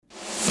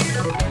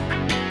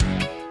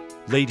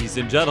Ladies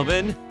and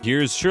gentlemen,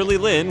 here's Shirley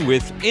Lin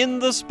with In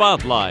the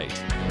Spotlight.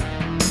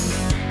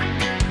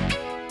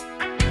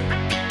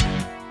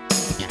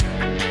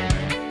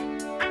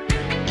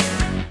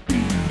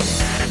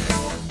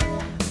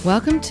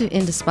 Welcome to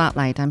In the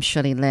Spotlight. I'm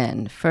Shirley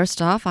Lin. First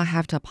off, I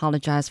have to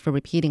apologize for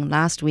repeating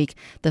last week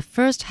the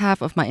first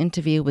half of my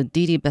interview with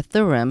Didi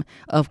Bethuram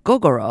of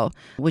Gogoro,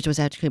 which was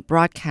actually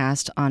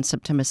broadcast on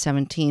September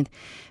 17th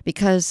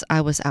because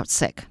I was out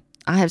sick.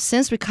 I have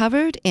since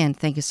recovered, and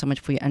thank you so much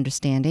for your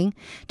understanding.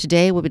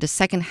 Today will be the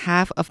second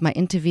half of my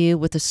interview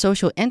with the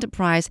social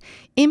enterprise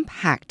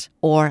IMPCT,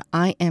 or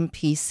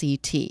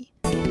IMPCT.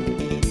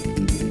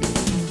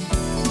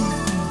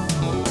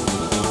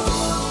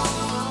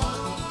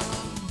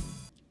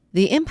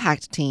 The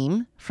IMPCT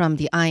team from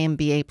the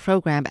IMBA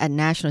program at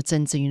National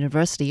Tsinghua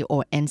University,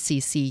 or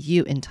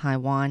NCCU in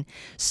Taiwan,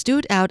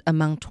 stood out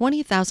among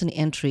 20,000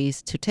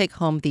 entries to take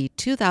home the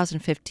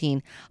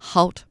 2015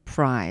 HALT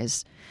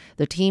Prize.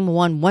 The team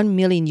won $1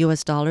 million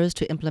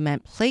to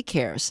implement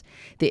PlayCares,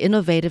 the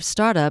innovative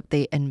startup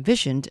they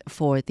envisioned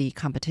for the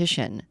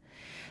competition.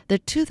 The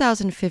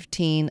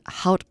 2015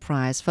 HALT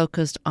Prize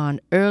focused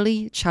on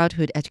early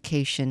childhood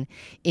education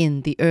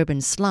in the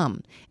urban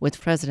slum, with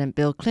President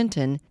Bill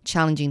Clinton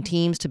challenging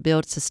teams to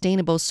build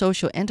sustainable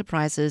social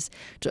enterprises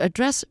to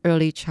address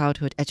early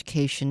childhood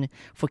education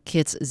for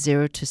kids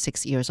 0 to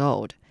 6 years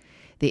old.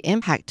 The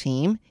IMPCT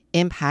team,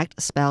 IMPACT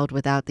spelled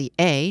without the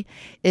A,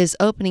 is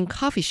opening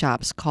coffee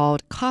shops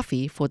called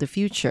Coffee for the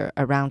Future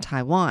around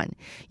Taiwan,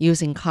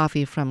 using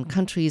coffee from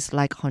countries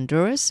like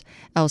Honduras,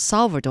 El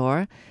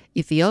Salvador,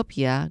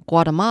 Ethiopia,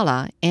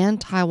 Guatemala,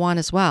 and Taiwan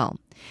as well.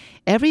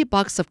 Every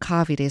box of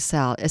coffee they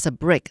sell is a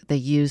brick they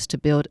use to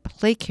build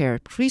PlayCare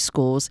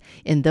preschools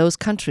in those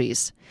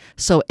countries,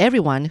 so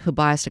everyone who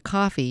buys the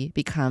coffee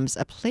becomes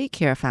a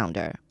PlayCare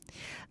founder.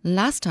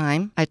 Last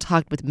time, I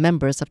talked with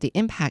members of the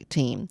IMPACT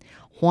team,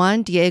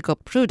 Juan Diego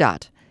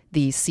Prudat,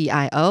 the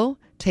CIO,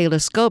 Taylor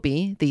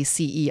Scobie, the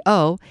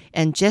CEO,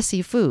 and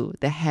Jesse Fu,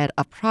 the head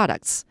of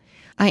products.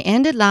 I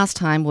ended last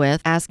time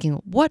with asking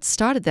what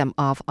started them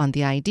off on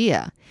the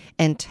idea,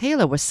 and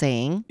Taylor was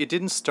saying, it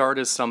didn't start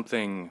as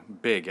something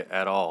big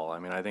at all. I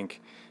mean, I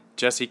think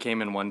Jessie came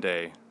in one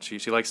day. She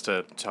likes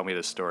to tell me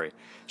this story.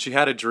 She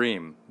had a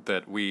dream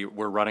that we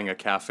were running a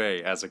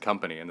cafe as a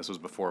company, and this was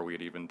before we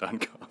had even done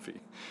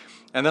coffee.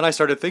 And then I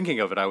started thinking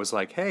of it. I was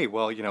like, hey,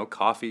 well,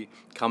 coffee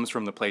comes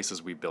from the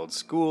places we build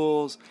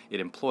schools. It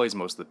employs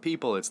most of the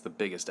people. It's the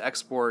biggest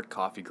export.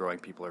 Coffee growing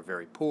people are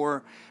very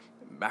poor.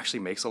 It actually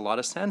makes a lot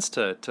of sense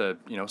to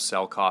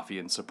sell coffee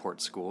and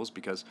support schools,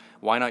 because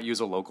why not use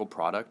a local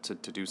product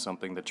to do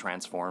something that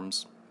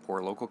transforms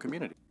poor local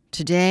community?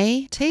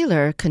 Today,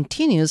 Taylor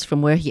continues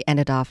from where he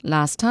ended off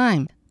last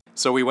time.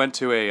 So we went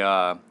to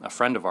a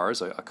friend of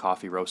ours, a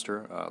coffee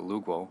roaster,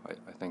 Luguo.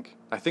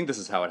 I think this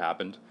is how it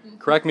happened.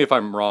 Correct me if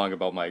I'm wrong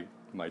about my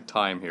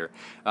time here.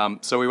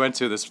 So we went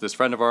to this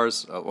friend of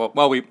ours.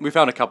 We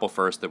found a couple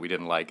first that we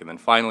didn't like, and then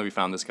finally we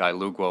found this guy,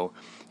 Luguo.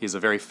 He's a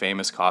very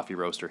famous coffee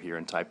roaster here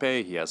in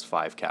Taipei. He has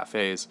 5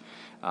 cafes.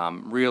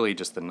 Really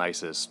just the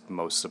nicest,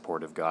 most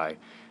supportive guy.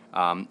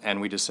 And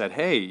we just said,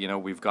 hey,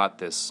 we've got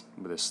this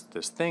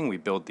thing. We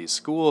build these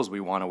schools. We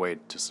want a way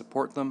to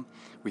support them.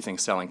 We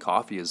think selling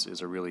coffee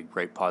is a really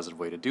great, positive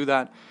way to do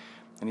that.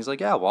 And he's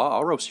like, yeah, well,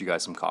 I'll roast you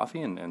guys some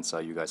coffee and sell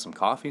you guys some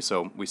coffee.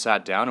 So we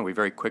sat down and we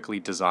very quickly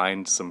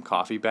designed some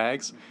coffee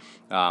bags.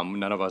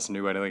 None of us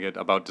knew anything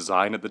about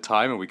design at the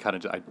time, and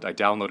I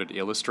downloaded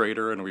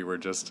Illustrator, and we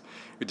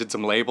did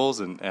some labels,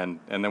 and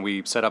then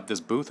we set up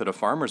this booth at a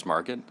farmer's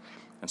market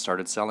and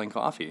started selling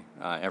coffee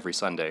every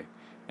Sunday.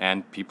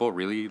 And people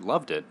really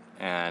loved it.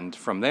 And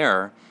from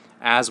there,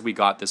 as we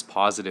got this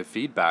positive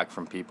feedback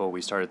from people,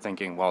 we started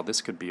thinking, well,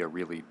 this could be a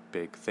really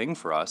big thing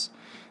for us.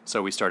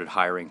 So we started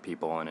hiring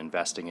people and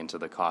investing into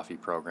the coffee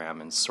program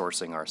and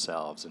sourcing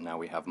ourselves. And now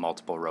we have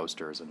multiple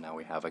roasters, and now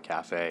we have a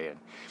cafe. And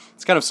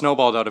it's kind of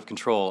snowballed out of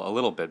control a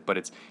little bit, but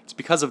it's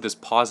because of this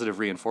positive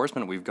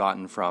reinforcement we've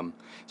gotten from,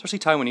 especially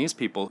Taiwanese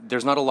people.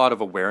 There's not a lot of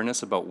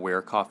awareness about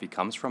where coffee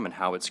comes from and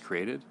how it's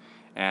created.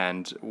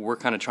 And we're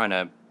kind of trying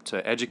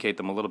to educate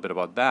them a little bit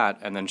about that,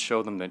 and then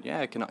show them that,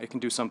 yeah, it can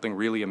do something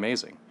really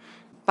amazing.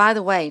 By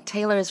the way,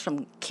 Taylor is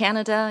from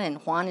Canada and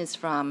Juan is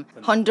from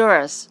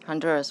Honduras.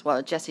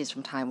 Well, Jesse's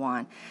from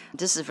Taiwan.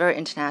 This is a very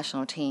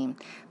international team.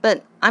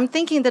 But I'm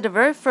thinking that the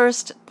very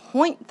first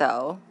point,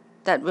 though,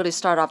 that really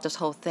started off this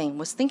whole thing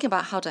was thinking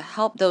about how to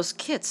help those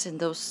kids in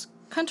those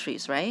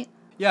countries, right?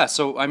 Yeah,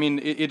 so, I mean,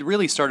 it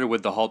really started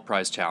with the HALT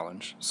Prize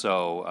Challenge.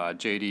 So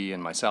JD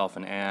and myself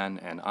and Anne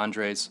and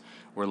Andres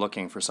were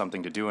looking for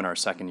something to do in our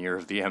second year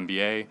of the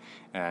MBA,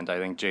 and I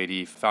think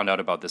JD found out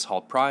about this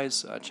HALT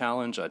Prize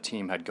Challenge. A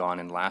team had gone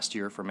in last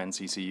year from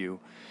NCCU,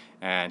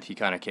 and he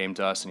kind of came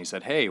to us and he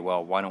said, hey,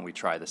 well, why don't we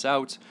try this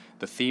out?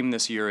 the theme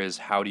this year is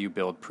how do you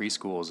build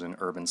preschools in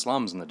urban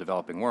slums in the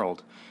developing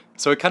world.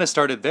 So it kind of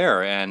started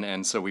there,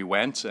 and so we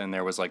went, and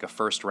there was like a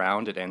first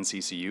round at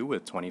NCCU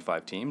with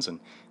 25 teams, and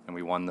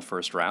we won the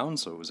first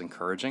round, so it was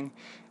encouraging.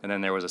 And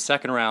then there was a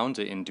second round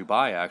in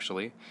Dubai,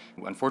 actually.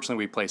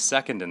 Unfortunately, we placed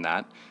second in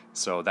that,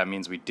 so that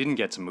means we didn't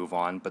get to move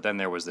on. But then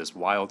there was this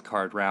wild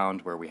card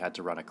round where we had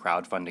to run a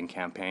crowdfunding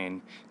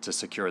campaign to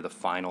secure the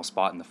final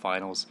spot in the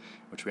finals,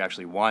 which we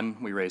actually won.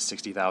 We raised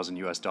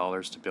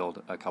 $60,000 to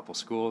build a couple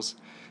schools.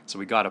 So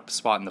we got a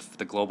spot in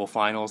the global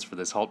finals for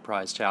this Hult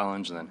Prize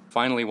challenge, and then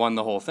finally won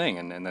the whole thing.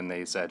 And then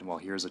they said, well,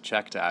 here's a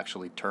check to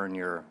actually turn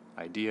your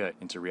idea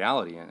into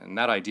reality. And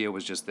that idea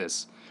was just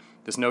this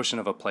notion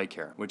of a play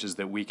care, which is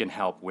that we can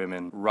help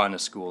women run a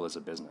school as a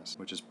business,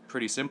 which is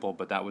pretty simple,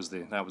 but that was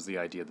the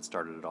idea that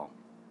started it all.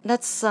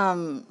 Let's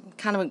kind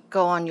of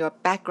go on your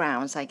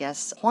backgrounds, I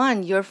guess.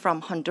 Juan, you're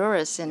from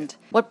Honduras, and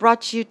what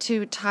brought you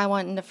to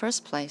Taiwan in the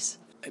first place?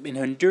 In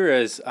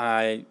Honduras,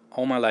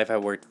 all my life I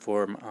worked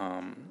for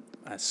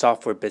a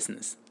software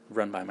business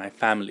run by my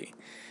family,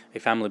 a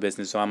family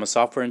business. So I'm a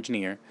software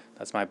engineer.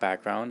 That's my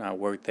background. I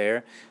worked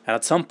there. And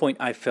at some point,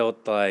 I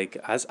felt like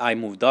as I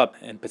moved up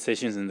in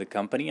positions in the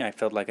company, I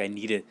felt like I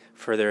needed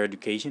further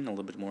education, a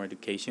little bit more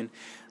education,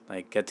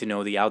 like get to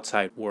know the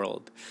outside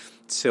world.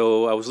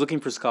 So I was looking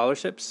for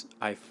scholarships.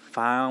 I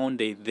found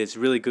this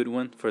really good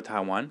one for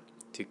Taiwan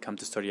to come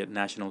to study at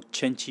National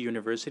Chenchi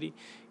University,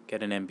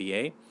 get an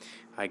MBA.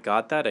 I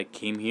got that. I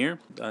came here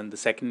on the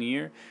second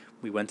year.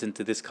 We went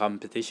into this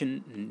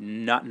competition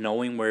not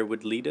knowing where it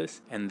would lead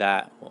us, and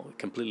that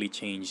completely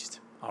changed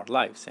our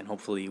lives, and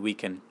hopefully we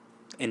can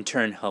in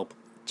turn help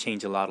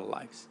change a lot of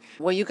lives.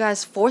 Were you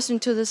guys forced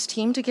into this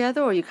team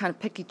together, or you kind of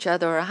pick each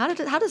other, or how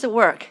does it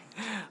work?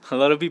 A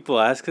lot of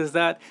people ask us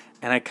that,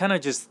 and I kind of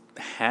just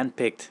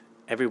handpicked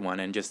everyone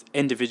and just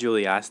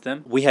individually asked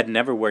them. We had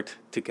never worked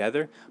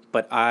together,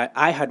 but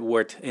I had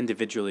worked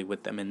individually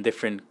with them in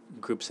different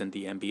groups in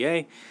the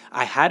MBA.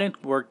 I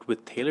hadn't worked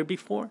with Taylor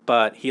before,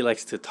 but he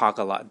likes to talk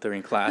a lot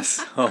during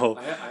class. So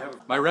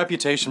My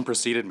reputation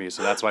preceded me,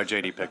 so that's why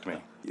JD picked me.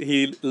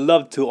 he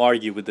loved to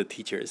argue with the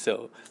teachers,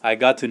 so I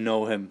got to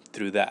know him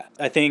through that.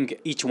 I think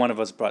each one of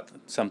us brought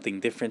something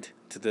different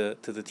to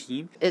the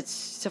team.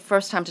 It's your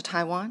first time to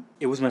Taiwan?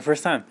 It was my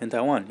first time in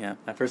Taiwan, yeah.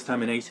 My first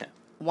time in Asia.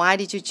 Why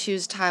did you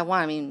choose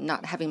Taiwan? I mean,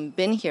 not having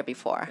been here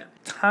before. Yeah.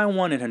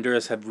 Taiwan and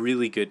Honduras have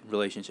really good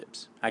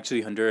relationships.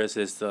 Actually, Honduras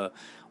is the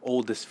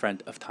oldest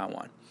friend of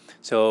Taiwan.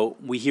 So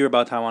we hear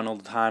about Taiwan all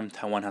the time.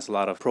 Taiwan has a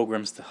lot of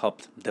programs to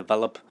help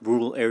develop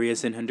rural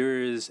areas in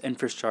Honduras,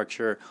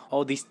 infrastructure,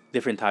 all these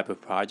different type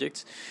of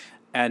projects.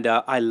 And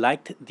I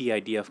liked the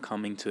idea of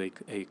coming to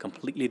a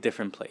completely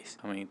different place,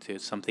 coming to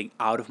something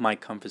out of my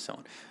comfort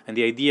zone. And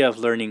the idea of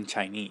learning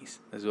Chinese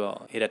as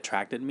well, it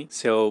attracted me.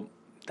 So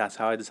that's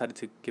how I decided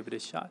to give it a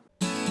shot.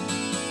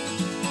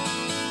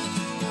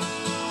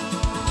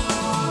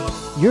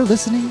 You're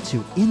listening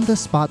to In the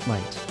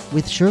Spotlight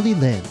with Shirley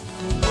Lin.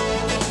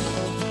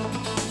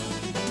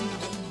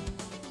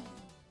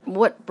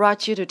 What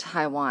brought you to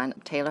Taiwan,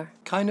 Taylor?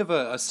 Kind of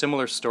a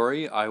similar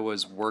story. I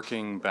was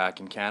working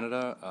back in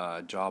Canada,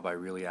 a job I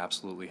really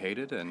absolutely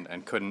hated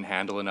and couldn't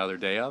handle another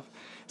day of.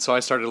 So I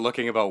started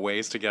looking about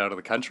ways to get out of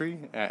the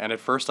country. And at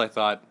first I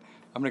thought,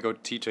 I'm going to go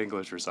teach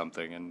English or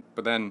something.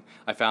 But then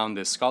I found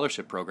this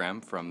scholarship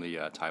program from the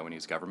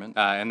Taiwanese government.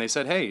 And they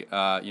said, hey,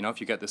 if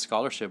you get this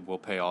scholarship, we'll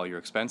pay all your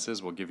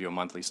expenses. We'll give you a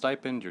monthly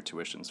stipend. Your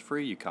tuition's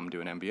free. You come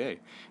do an MBA. And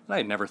I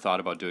had never thought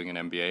about doing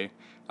an MBA.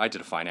 I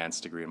did a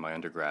finance degree in my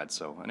undergrad,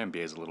 so an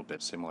MBA is a little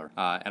bit similar.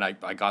 And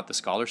I got the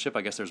scholarship.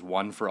 I guess there's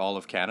one for all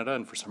of Canada,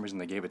 and for some reason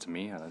they gave it to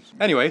me.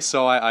 Anyway,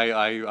 so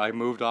I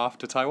moved off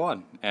to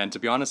Taiwan. And to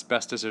be honest,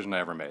 best decision I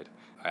ever made.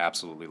 I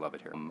absolutely love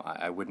it here.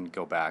 I wouldn't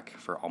go back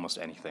for almost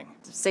anything.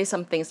 Say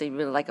some things that you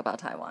really like about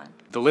Taiwan.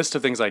 The list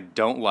of things I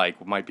don't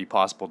like might be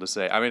possible to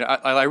say. I mean,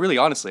 I really,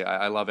 honestly,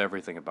 I love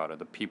everything about it.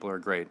 The people are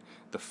great.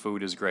 The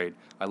food is great.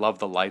 I love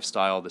the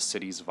lifestyle. The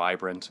city's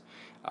vibrant.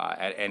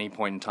 At any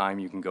point in time,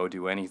 you can go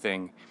do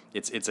anything.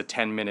 It's a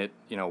 10-minute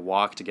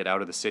walk to get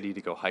out of the city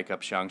to go hike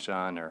up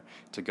Xiangshan or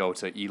to go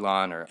to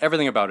Yilan, or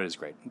everything about it is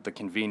great. The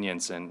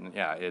convenience and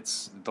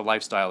the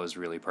lifestyle is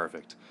really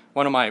perfect.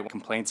 One of my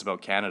complaints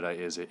about Canada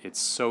is it's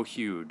so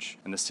huge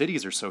and the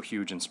cities are so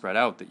huge and spread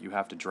out that you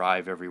have to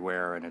drive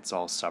everywhere and it's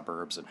all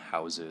suburbs and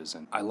houses.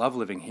 And I love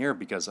living here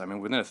because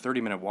within a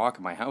 30-minute walk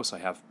of my house, I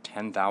have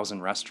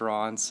 10,000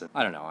 restaurants.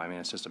 I don't know.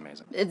 It's just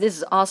amazing. This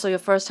is also your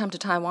first time to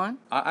Taiwan?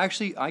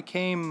 I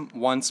came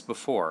once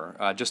before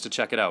just to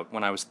check it out.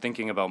 When I was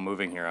thinking about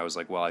moving here, I was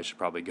like, well, I should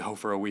probably go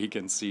for a week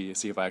and see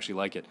if I actually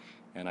like it.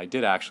 And I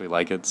did actually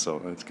like it, so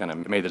it's kind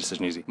of made the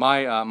decision easy.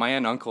 My aunt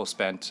and uncle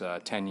spent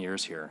 10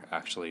 years here,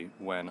 actually,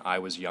 when I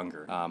was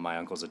younger. My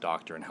uncle's a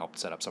doctor and helped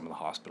set up some of the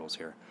hospitals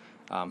here.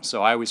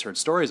 So I always heard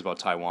stories about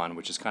Taiwan,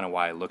 which is kind of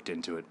why I looked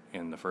into it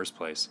in the first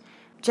place.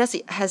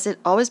 Jesse, has it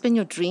always been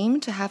your dream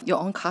to have your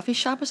own coffee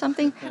shop or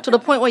something? To the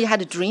point where you had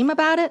to dream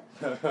about it?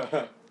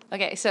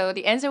 Okay, so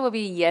the answer will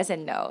be yes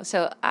and no.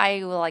 So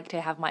I would like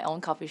to have my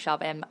own coffee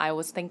shop, and I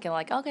was thinking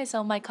like, okay,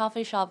 so my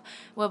coffee shop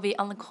will be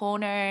on the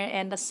corner,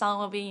 and the sun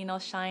will be,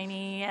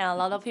 shiny, and a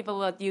lot of people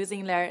will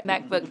using their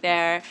MacBook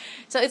there.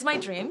 So it's my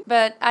dream,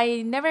 but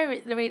I never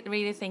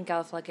really think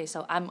of like, okay,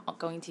 so I'm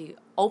going to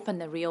open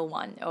the real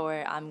one,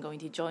 or I'm going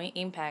to join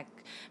Impact.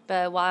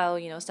 But while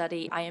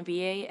study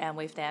IMBA and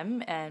with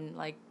them, and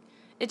like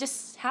it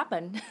just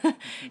happened.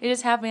 It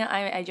just happened.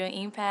 I joined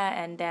Impact,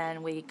 and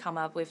then we come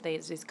up with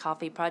this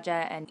coffee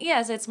project. And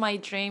yes, it's my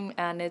dream,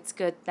 and it's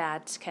good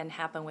that can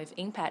happen with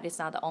Impact. It's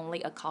not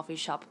only a coffee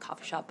shop,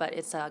 but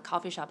it's a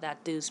coffee shop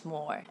that does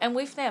more. And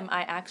with them,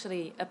 I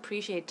actually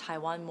appreciate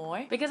Taiwan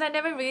more, because I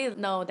never really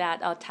know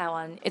that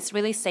Taiwan, it's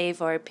really safe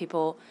for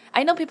people.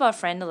 I know people are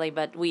friendly,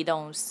 but we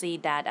don't see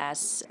that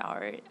as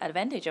our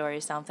advantage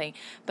or something.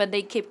 But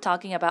they keep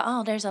talking about,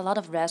 oh, there's a lot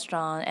of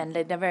restaurant, and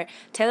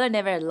Taylor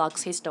never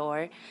locks his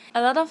door.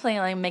 A lot of things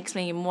like makes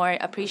me more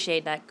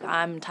appreciate that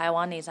I'm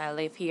Taiwanese, I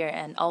live here,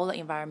 and all the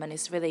environment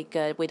is really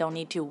good. We don't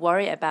need to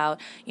worry about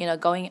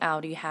going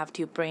out. You have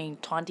to bring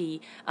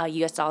 20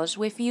 US dollars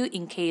with you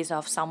in case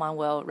of someone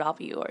will rob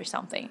you or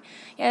something.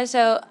 Yeah,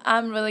 so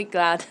I'm really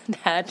glad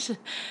that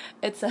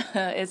it's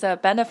a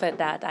benefit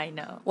that I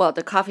know. Well,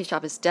 the coffee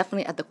shop is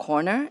definitely at the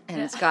corner,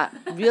 and it's got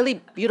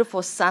really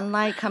beautiful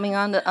sunlight coming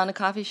on the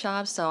coffee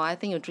shop. So I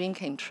think your dream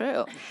came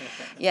true.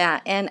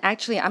 Yeah, and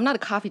actually, I'm not a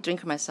coffee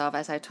drinker myself,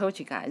 as I told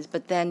you guys.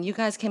 But then you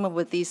guys came up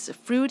with these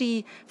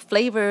fruity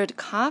flavored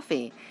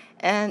coffee,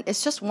 and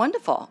it's just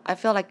wonderful. I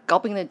feel like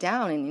gulping it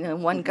down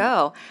in one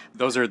go.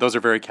 Those are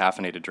very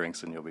caffeinated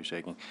drinks, and you'll be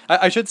shaking.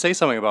 I should say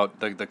something about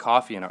the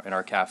coffee in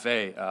our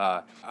cafe.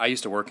 I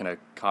used to work in a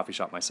coffee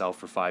shop myself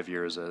for 5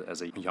 years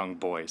as a young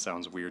boy.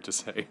 Sounds weird to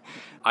say.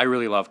 I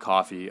really love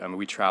coffee. I mean,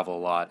 we travel a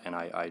lot, and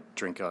I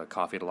drink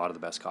coffee at a lot of the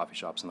best coffee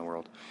shops in the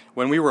world.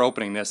 When we were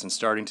opening this and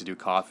starting to do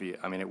coffee,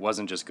 I mean, it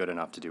wasn't just good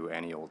enough to do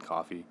any old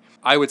coffee.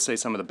 I would say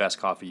some of the best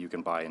coffee you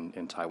can buy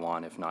in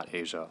Taiwan, if not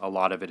Asia. A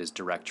lot of it is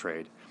direct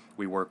trade.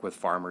 We work with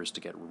farmers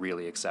to get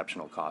really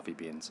exceptional coffee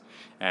beans.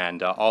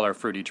 And all our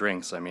fruity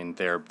drinks, I mean,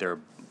 they're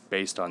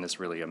based on this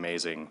really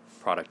amazing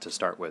product to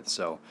start with.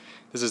 So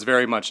this is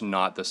very much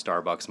not the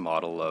Starbucks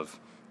model of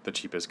the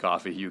cheapest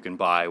coffee you can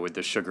buy with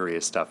the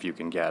sugariest stuff you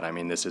can get. I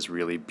mean, this is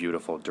really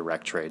beautiful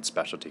direct trade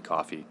specialty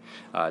coffee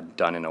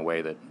done in a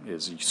way that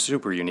is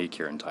super unique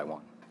here in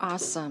Taiwan.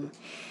 Awesome.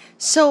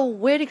 So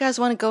where do you guys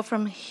want to go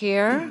from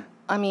here?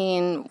 I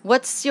mean,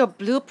 what's your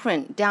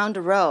blueprint down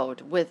the road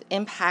with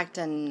Impact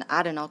and,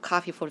 I don't know,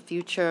 Coffee for the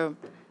Future?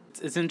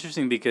 It's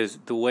interesting because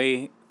the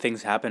way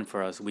things happen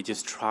for us, we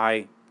just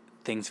try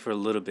things for a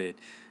little bit,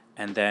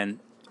 and then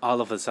all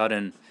of a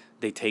sudden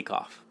they take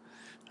off.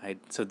 Right?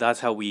 So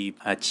that's how we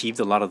achieved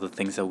a lot of the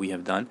things that we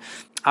have done.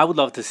 I would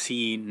love to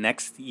see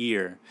next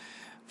year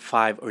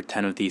 5 or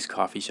 10 of these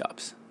coffee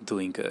shops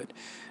doing good.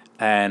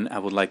 And I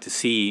would like to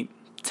see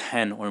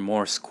 10 or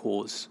more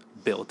schools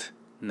built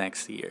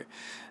next year.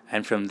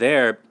 And from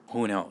there,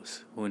 who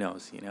knows?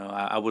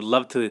 I would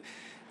love to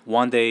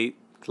one day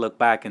look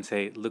back and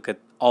say, look at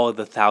all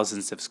the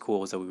thousands of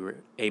schools that we were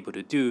able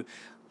to do.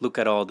 Look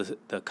at all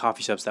the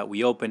coffee shops that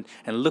we opened,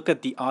 and look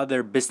at the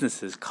other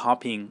businesses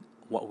copying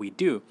what we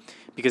do.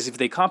 Because if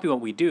they copy what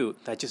we do,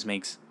 that just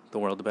makes the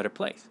world a better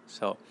place.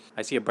 So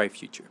I see a bright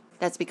future.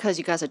 That's because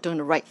you guys are doing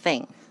the right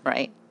thing,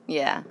 right?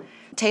 Yeah.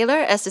 Taylor,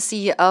 as the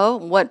CEO,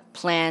 what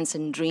plans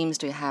and dreams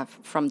do you have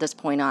from this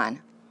point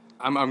on?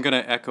 I'm going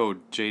to echo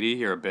JD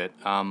here a bit.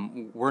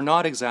 We're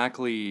not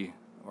exactly,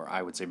 or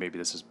I would say maybe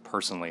this is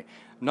personally,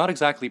 not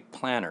exactly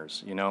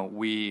planners.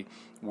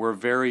 We're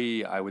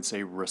very, I would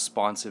say,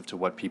 responsive to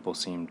what people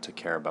seem to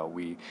care about.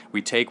 We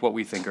take what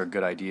we think are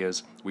good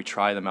ideas, we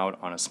try them out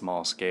on a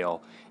small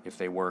scale. If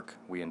they work,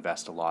 we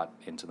invest a lot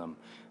into them.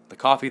 The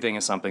coffee thing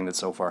is something that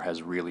so far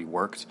has really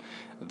worked.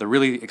 The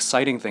really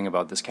exciting thing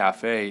about this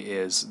cafe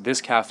is this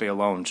cafe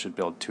alone should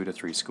build 2 to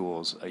 3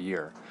 schools a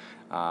year.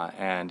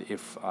 And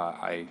if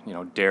I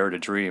dare to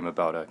dream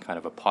about a kind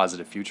of a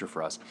positive future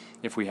for us,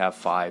 if we have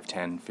 5,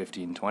 10,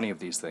 15, 20 of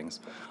these things,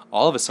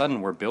 all of a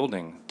sudden we're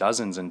building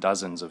dozens and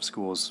dozens of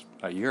schools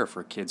a year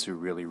for kids who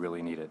really,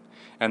 really need it.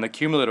 And the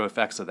cumulative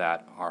effects of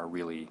that are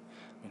really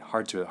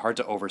hard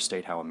to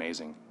overstate how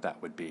amazing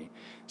that would be.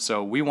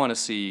 So we want to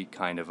see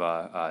kind of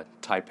a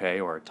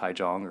Taipei or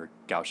Taichung or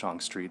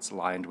Kaohsiung streets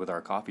lined with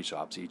our coffee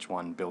shops, each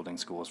one building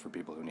schools for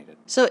people who need it.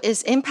 So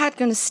is Impact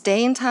going to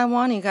stay in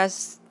Taiwan? Are you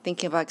guys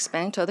thinking about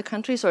expanding to other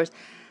countries, or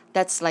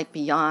that's like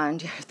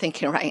beyond your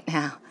thinking right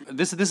now?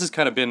 This has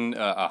kind of been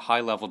a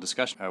high-level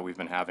discussion we've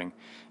been having.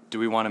 Do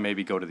we want to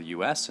maybe go to the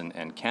U.S.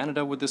 and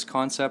Canada with this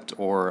concept,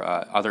 or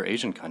other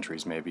Asian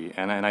countries maybe?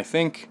 And I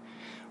think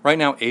right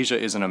now Asia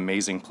is an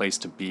amazing place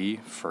to be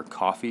for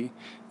coffee.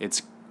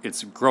 It's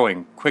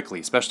growing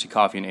quickly. Specialty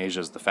coffee in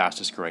Asia is the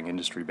fastest growing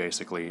industry,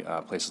 basically.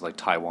 Places like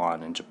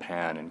Taiwan and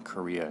Japan and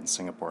Korea and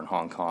Singapore and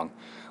Hong Kong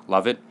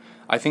love it.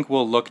 I think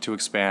we'll look to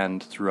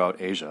expand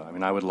throughout Asia. I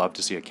mean, I would love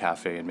to see a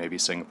cafe in maybe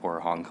Singapore or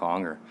Hong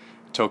Kong or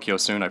Tokyo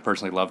soon. I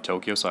personally love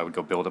Tokyo, so I would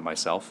go build it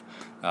myself.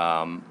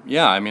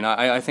 Yeah, I mean,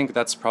 I think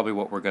that's probably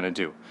what we're going to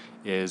do.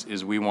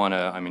 Is we want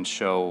to, I mean,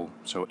 show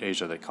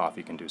Asia that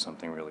coffee can do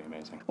something really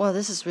amazing. Well,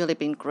 this has really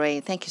been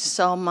great. Thank you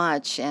so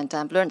much. And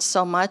I've learned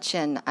so much.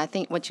 And I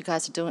think what you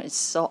guys are doing is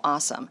so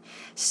awesome.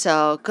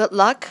 So good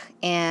luck.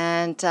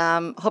 And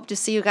hope to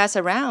see you guys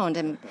around.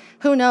 And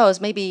who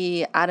knows,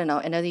 maybe, I don't know,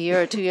 another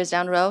year or 2 years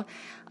down the road,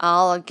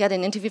 I'll get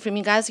an interview from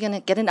you guys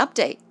and get an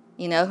update.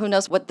 You know, who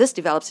knows what this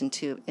develops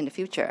into in the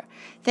future.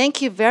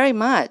 Thank you very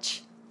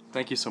much.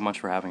 Thank you so much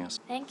for having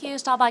us. Thank you.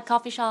 Stop by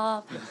coffee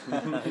shop.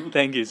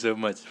 Thank you so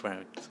much for having us.